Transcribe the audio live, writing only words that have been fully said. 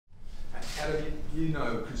Adam, you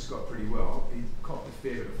know Chris Scott pretty well. He copped a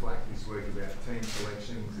fair bit of flack this week about team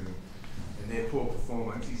selections and their poor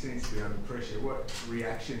performance. He seems to be under pressure. What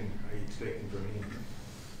reaction are you expecting from him?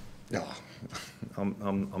 No,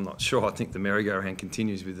 I'm not sure. I think the merry-go-round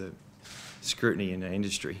continues with the scrutiny in the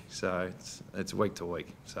industry, so it's week to week.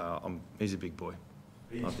 So he's a big boy.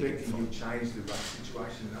 Are you expecting he'll change the ruck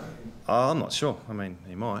situation though? I'm not sure. I mean,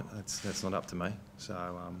 he might. That's not up to me. So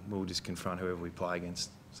we'll just confront whoever we play against.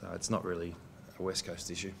 So it's not really a West Coast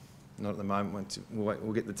issue. Not at the moment.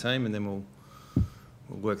 We'll get the team and then we'll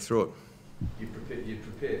work through it. You'd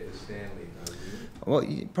prepare for Stanley though, Well,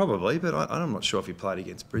 probably, but I'm not sure if he played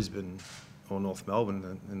against Brisbane or North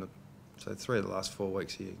Melbourne. So 3 of the last 4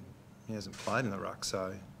 weeks he hasn't played in the ruck.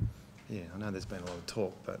 So yeah, I know there's been a lot of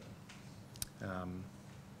talk, but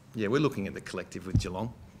yeah, we're looking at the collective with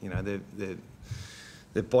Geelong. You know,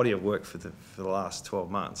 their body of work for the last 12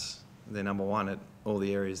 months. They're number one at all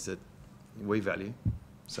the areas that we value.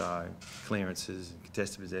 So clearances,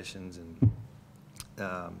 contested possessions, and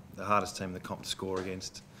the hardest team in the comp to score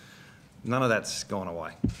against. None of that's gone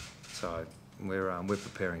away. So we're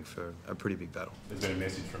preparing for a pretty big battle. There's been a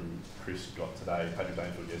message from Chris Scott today, Patrick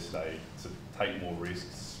Dangerfield yesterday, to take more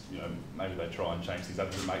risks. You know, maybe they try and change things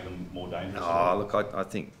up to make them more dangerous. Oh, look, I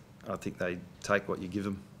think they take what you give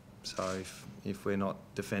them. So if we're not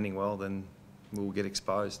defending well, then we'll get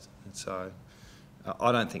exposed. And so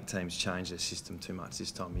I don't think teams change their system too much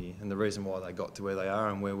this time of year. And the reason why they got to where they are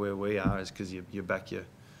and where we are is because you back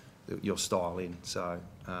your style in. So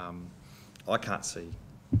I can't see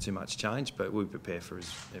too much change, but we'll prepare for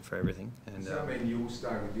everything. And does that mean you'll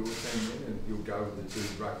stay with your team then, and you'll go with the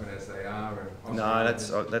 2 ruckmen as they are? And no,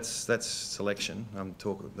 that's selection. I'm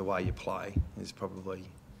talking the way you play is probably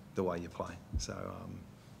the way you play. So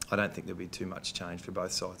I don't think there'll be too much change for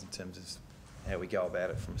both sides in terms of how we go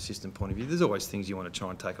about it from a system point of view. There's always things you want to try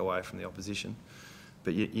and take away from the opposition,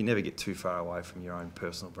 but you never get too far away from your own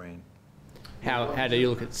personal brand. How do you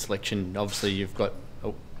look at selection? Obviously, you've got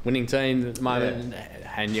a winning team at the moment,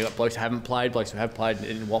 and you've got blokes who haven't played, blokes who have played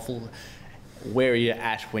in Waffle. Where are you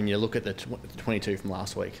at when you look at the 22 from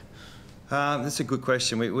last week? That's a good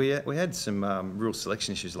question. We had some real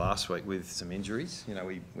selection issues last week with some injuries. You know,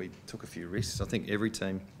 we took a few risks. I think every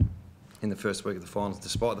team in the first week of the finals,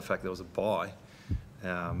 despite the fact there was a bye,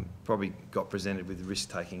 probably got presented with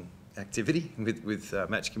risk-taking activity with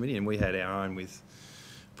match committee, and we had our own with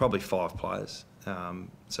probably 5 players.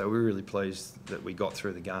 So we're really pleased that we got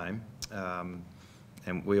through the game,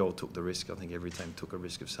 and we all took the risk. I think every team took a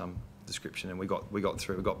risk of some description, and we got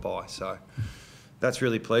through, we got by. So that's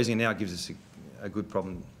really pleasing. Now it gives us a good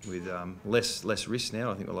problem with less risk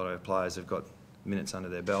now. I think a lot of our players have got minutes under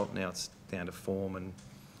their belt. Now it's down to form and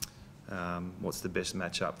what's the best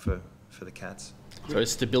match-up for the Cats. So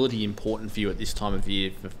is stability important for you at this time of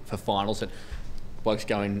year for finals, that blokes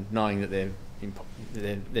going knowing that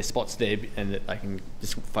their spot's there and that they can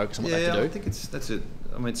just focus on what they have to do? I think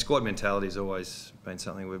I mean, squad mentality has always been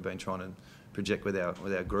something we've been trying to project with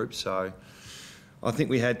our group. So I think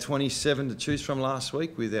we had 27 to choose from last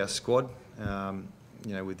week with our squad.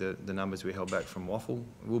 You know, with the numbers we held back from Waffle,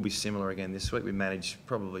 we'll be similar again this week. We managed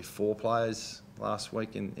probably 4 players last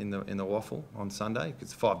week in the Waffle on Sunday.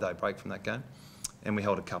 It's a 5-day break from that game, and we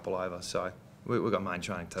held a couple over. So we've got main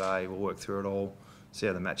training today. We'll work through it all, see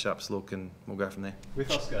how the matchups look, and we'll go from there. With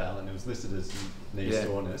Oscar Allen, it was listed as knee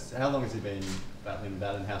soreness. How long has he been battling with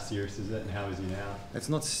that, and how serious is it, and how is he now? It's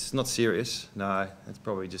not serious. No, it's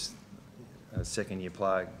probably just a second-year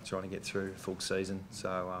player trying to get through full season. So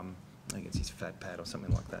I think it's his fat pad or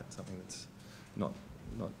something like that. Something that's not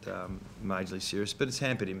majorly serious, but it's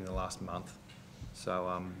hampered him in the last month.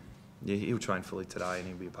 So yeah, he'll train fully today, and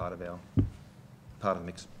he'll be a part of the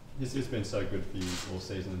mix. He's just been so good for you all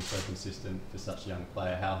season and so consistent for such a young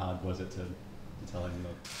player. How hard was it to tell him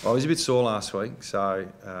that? I was a bit sore last week, so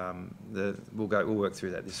we'll work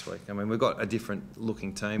through that this week. I mean, we've got a different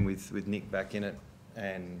looking team with Nick back in it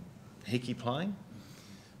and Hickey playing,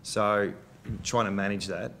 so trying to manage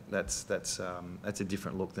that's a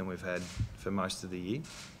different look than we've had for most of the year.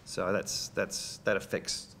 So that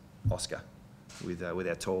affects Oscar with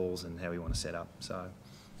our tools and how we want to set up. So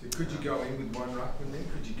could you go in with one ruckman then?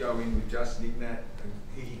 Could you go in with just Nick Nat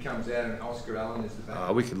and he comes out and Oscar Allen is the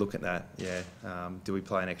back? We could look at that, yeah. Do we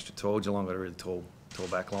play an extra tall? Geelong got a really tall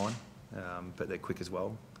back line, but they're quick as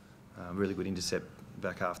well. Really good intercept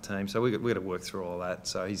back half team. So we've got to work through all that.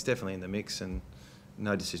 So he's definitely in the mix, and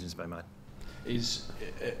no decisions been made.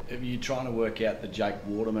 Are you trying to work out the Jake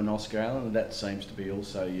Waterman, Oscar Allen? That seems to be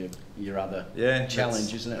also your other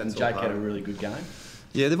challenge, isn't it? And Jake had a really good game.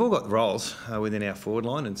 Yeah, they've all got roles within our forward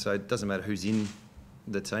line, and so it doesn't matter who's in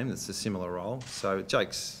the team. That's a similar role. So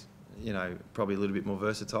Jake's, you know, probably a little bit more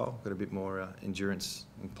versatile, got a bit more endurance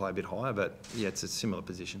and play a bit higher, but yeah, it's a similar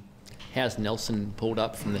position. How's Nelson pulled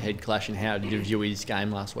up from the head clash, and how did you view his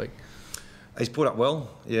game last week? He's pulled up well.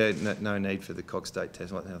 Yeah, no need for the Cox State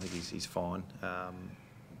test. I think he's fine.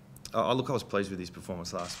 I was pleased with his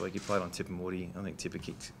performance last week. He played on Tipper Moody. I think Tipper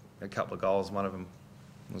kicked a couple of goals. One of them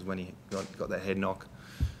was when he got that head knock.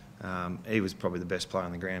 He was probably the best player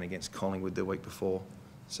on the ground against Collingwood the week before.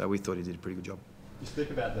 So we thought he did a pretty good job. You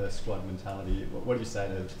speak about the squad mentality. What do you say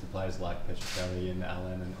to players like Petrocelli and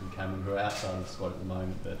Allen and Cameron, who are outside of the squad at the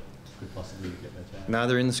moment but could possibly get their chance? No,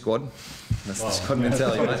 they're in the squad. That's the squad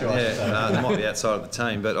mentality, mate. Yeah, they might be outside of the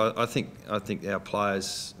team, but I think our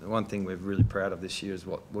players. One thing we're really proud of this year is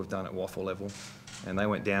what we've done at Waffle level, and they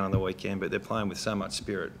went down on the weekend, but they're playing with so much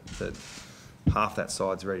spirit that half that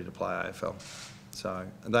side's ready to play AFL. So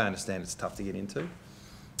they understand it's tough to get into.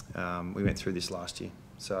 We went through this last year.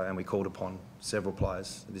 And we called upon several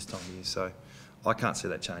players at this time of year, so I can't see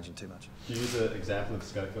that changing too much. Do you use an example of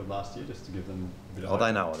Schofield last year just to give them a bit of hope?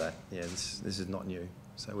 They know all that. Yeah, this is not new.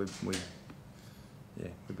 So we've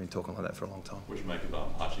been talking like that for a long time. What do you make of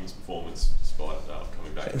Hutchings' performance despite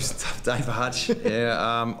coming back? It was a tough day for Hutch.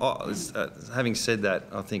 Yeah. Having said that,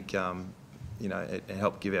 I think you know, it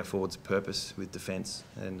helped give our forwards purpose with defence,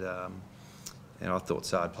 and I thought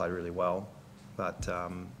Sard played really well, but.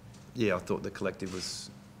 Yeah, I thought the collective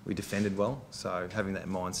we defended well, so having that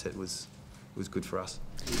mindset was good for us.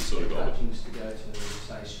 Do you expect Hutchings to go to,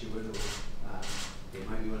 say, Stewart or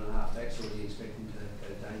maybe one and a half backs, or do you expect him to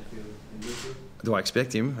go to Dangerfield and midfield? Do I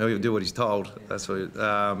expect him? He'll do what he's told. Yeah. That's what.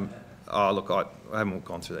 Look, I haven't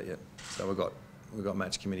gone through that yet. So we've got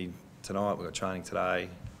match committee tonight. We've got training today.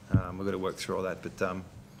 We've got to work through all that. But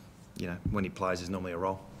you know, when he plays, there's normally a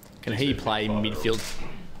role. Can he play midfield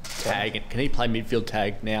tag? Can he play midfield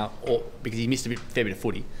tag now, or because he missed fair bit of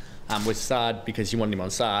footy? Was Sard because you wanted him on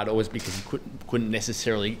Sard, or was it because he couldn't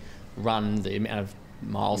necessarily run the amount of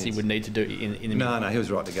miles he would need to do in the midfield? No, he was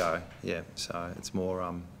right to go. Yeah, so it's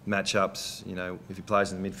more matchups. You know, if he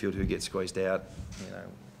plays in the midfield, who gets squeezed out? You know,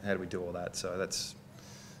 how do we do all that? So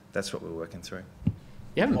that's what we're working through.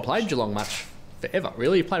 You haven't played Geelong much forever,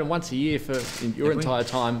 really. You played them once a year for your entire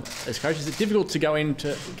time as coach. Is it difficult to go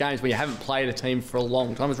into games where you haven't played a team for a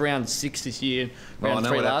long time? It was round 6 this year, round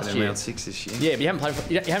 3 last year. Round 6 this year. Yeah, but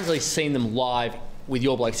you haven't really seen them live with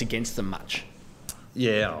your blokes against them much.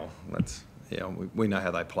 Yeah, we know how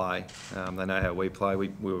they play. They know how we play. We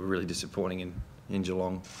were really disappointing in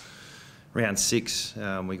Geelong. Round 6,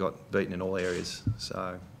 we got beaten in all areas.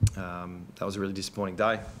 So that was a really disappointing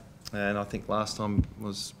day. And I think last time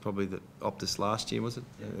was probably the Optus last year, was it?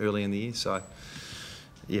 Yeah. Early in the year. So,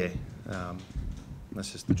 yeah,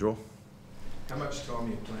 that's just the draw. How much time are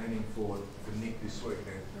you planning for Nick this week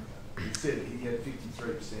then? You said he had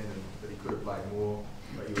 53% and that he could have played more,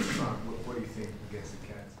 but you were front. What do you think against the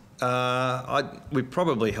Cats? We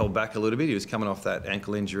probably held back a little bit. He was coming off that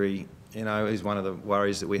ankle injury. You know, it was one of the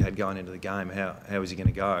worries that we had going into the game. How was he going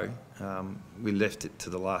to go? We left it to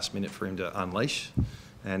the last minute for him to unleash.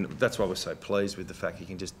 And that's why we're so pleased with the fact he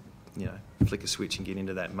can just, you know, flick a switch and get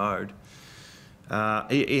into that mode.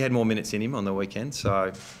 He had more minutes in him on the weekend,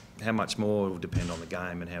 so how much more will depend on the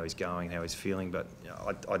game and how he's going, how he's feeling. But you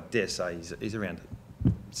know, I dare say he's around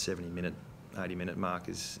 70-minute, 80-minute mark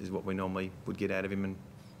is what we normally would get out of him,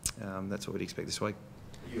 and that's what we'd expect this week.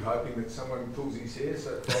 Are you hoping that someone pulls his hair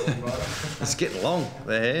so it follows him over? It's getting long,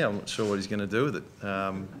 the hair. I'm not sure what he's going to do with it.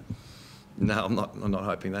 No, I'm not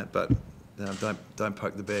hoping that, but... don't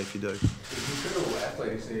poke the bear if you do. He's an incredible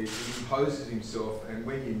athlete, isn't he? He imposes himself, and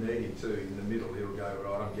when you need him to, in the middle, he'll go,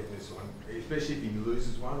 right, I'm getting this one. Especially if he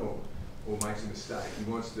loses one or makes a mistake. He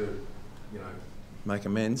wants to, you know... Make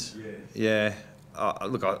amends? Yeah. Yeah.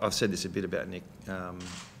 Look, I've said this a bit about Nick.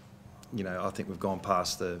 You know, I think we've gone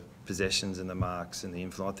past the possessions and the marks and the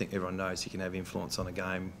influence. I think everyone knows he can have influence on a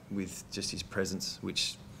game with just his presence,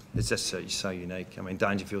 which is just so unique. I mean,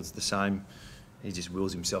 Dangerfield's the same. He just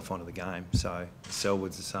wills himself onto the game. So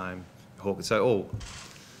Selwood's the same, Hawkins. So all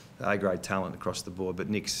A-grade talent across the board, but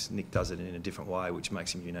Nick does it in a different way, which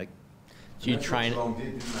makes him unique. Do you train? Geelong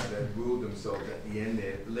did, didn't they? They willed themselves at the end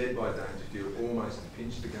there, led by Dangerfield, almost to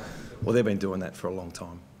pinch the game. Well, they've been doing that for a long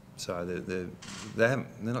time. So they're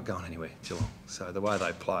not going anywhere, Geelong. So the way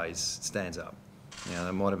they play stands up. Now,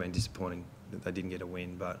 they might have been disappointing that they didn't get a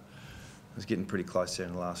win, but it was getting pretty close there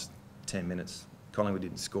in the last 10 minutes. Collingwood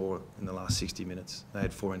didn't score in the last 60 minutes. They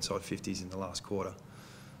had 4 inside 50s in the last quarter.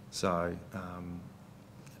 So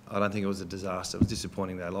I don't think it was a disaster. It was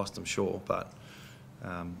disappointing they lost, I'm sure, but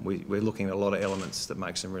we're looking at a lot of elements that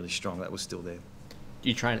makes them really strong. That was still there. Do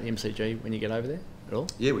you train at the MCG when you get over there at all?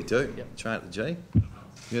 Yeah, we do. Yep. Train at the G.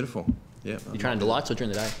 Beautiful. Yeah. You train in the lights or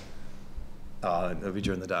during the day? It'll be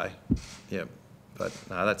during the day. Yep. But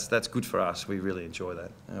no, that's good for us. We really enjoy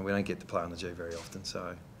that. We don't get to play on the G very often,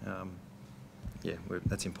 so yeah,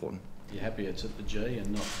 that's important. You're happy it's at the G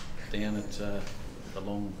and not down at the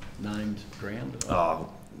long named ground? Oh,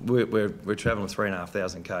 we're travelling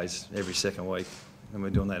 3,500 k's every second week, and we're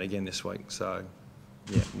doing that again this week. So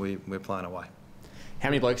yeah, we're playing away. How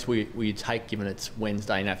many blokes will you take, given it's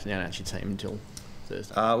Wednesday and have to now actually team until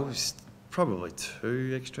Thursday? Probably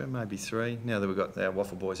 2 extra, maybe 3. Now that we've got our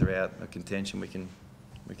waffle boys are out of contention, we can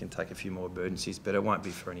take a few more emergencies, but it won't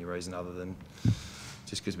be for any reason other than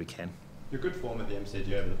just because we can. Your good form at the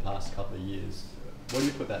MCG over the past couple of years, what do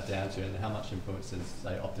you put that down to, and how much influence does,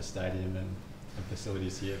 say, Optus Stadium and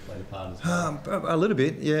facilities here played a part as well? A little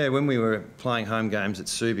bit, yeah. When we were playing home games at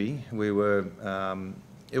Subi,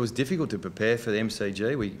 it was difficult to prepare for the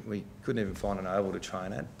MCG. We couldn't even find an oval to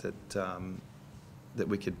train at that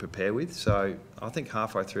we could prepare with. So I think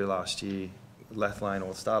halfway through last year, Lathlane,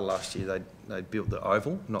 or the start of last year, they built the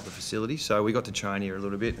oval, not the facility. So we got to train here a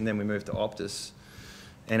little bit, and then we moved to Optus,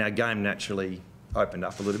 and our game naturally opened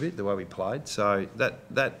up a little bit, the way we played. So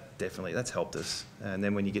that definitely, that's helped us. And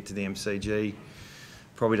then when you get to the MCG,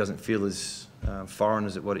 probably doesn't feel as foreign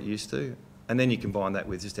as what it used to. And then you combine that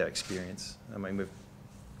with just our experience. I mean,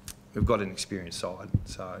 we've got an experienced side,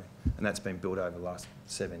 and that's been built over the last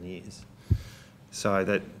 7 years. So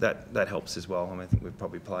that helps as well. I mean, I think we've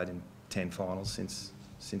probably played in 10 finals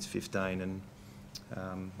since 15, and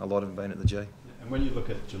a lot of them been at the G. And when you look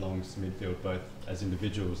at Geelong's midfield, both as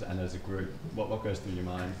individuals and as a group, what goes through your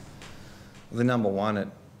mind? Well, they're number one at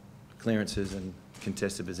clearances and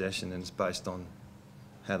contested possession, and it's based on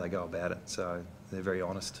how they go about it. So they're very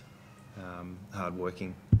honest,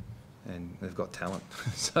 hard-working, and they've got talent.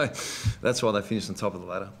 So that's why they finished on top of the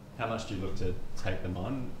ladder. How much do you look to take them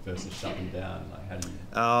on versus shut them down? Like, how do you?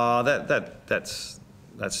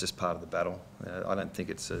 That's just part of the battle. I don't think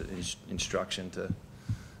it's an instruction to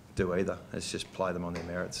do either. It's just play them on their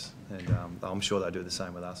merits, and I'm sure they do the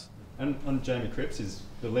same with us. And on Jamie Cripps, he's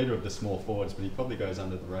the leader of the small forwards, but he probably goes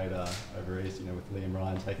under the radar over east. You know, with Liam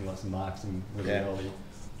Ryan taking lots of marks and Willie Ollie.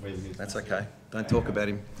 That's okay. Don't talk about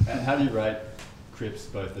him. How do you rate Cripps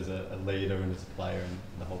both as a leader and as a player and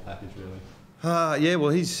the whole package, really? Yeah, well,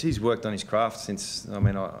 he's worked on his craft since. I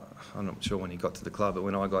mean, I'm not sure when he got to the club, but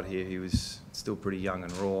when I got here, he was still pretty young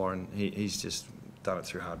and raw, and he's just done it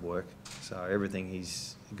through hard work. So everything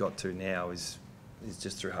he's got to now is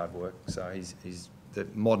just through hard work. So he's the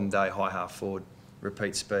modern day high half forward,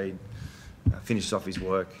 repeat speed, finishes off his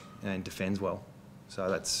work and defends well. So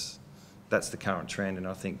that's the current trend, and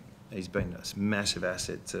I think he's been a massive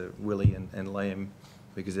asset to Willie and Liam,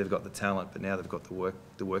 because they've got the talent, but now they've got the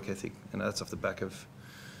work ethic, and that's off the back of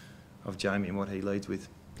Jamie and what he leads with.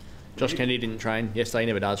 Josh Kennedy didn't train yesterday. He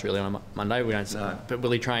never does really on Monday. We don't. No. But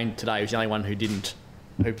Willie trained today. He was the only one who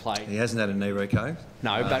played. He hasn't had a knee reco.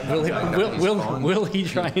 No, but will he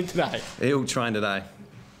train today? He'll train today.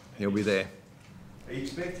 He'll be there. Are you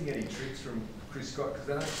expecting any tricks from Chris Scott? Because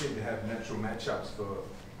they don't seem to have natural matchups for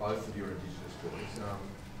both of your Indigenous boys.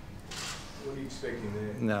 What are you expecting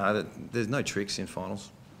there? No, there's no tricks in finals.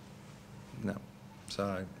 No.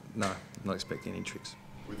 So, no, I'm not expecting any tricks.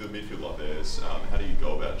 With the midfield like theirs, how do you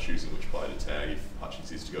go about choosing which player to tag if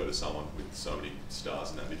Hutchins is to go to someone with so many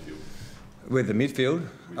stars in that midfield? With the midfield?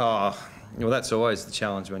 Well, that's always the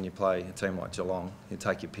challenge when you play a team like Geelong. You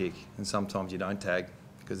take your pick, and sometimes you don't tag,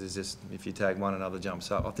 because there's just, if you tag one, another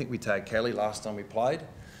jumps up. I think we tagged Kelly last time we played,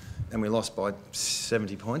 and we lost by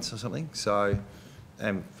 70 points or something. So,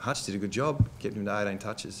 and Hutch did a good job, getting him to 18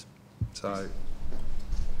 touches. So,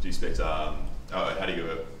 do you expect? How do you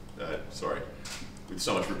go? With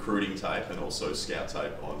so much recruiting tape and also scout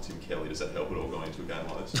tape on Tim Kelly, does that help at all going into a game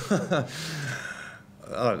like this?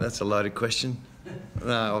 Oh, that's a loaded question.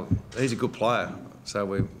 No, he's a good player, so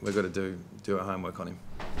we've got to do our homework on him.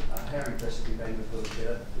 How impressive have you been with the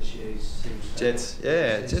Jetta this year? Jets,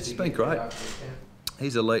 yeah, Jets been great.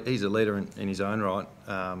 He's a leader in his own right.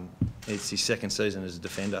 It's his second season as a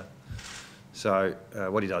defender. So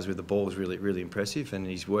what he does with the ball is really, really impressive, and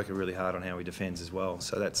he's working really hard on how he defends as well.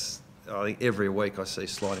 So I think every week I see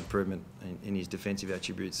slight improvement in his defensive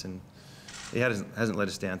attributes, and he hasn't let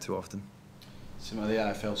us down too often. Some of the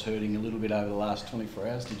AFL's hurting a little bit over the last 24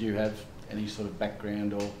 hours. Did you have any sort of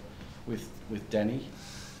background or with Danny?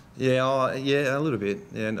 Yeah, a little bit.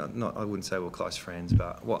 Yeah, I wouldn't say we're close friends,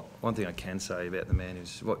 but one thing I can say about the man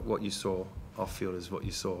is what you saw off field is what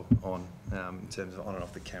you saw on, in terms of on and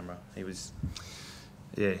off the camera. It's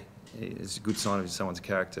a good sign of someone's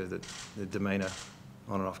character that the demeanour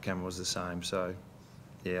on and off camera was the same. So,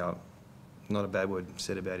 yeah, not a bad word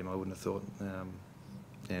said about him, I wouldn't have thought.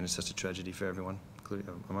 And it's such a tragedy for everyone.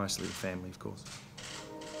 including mostly the family, of course.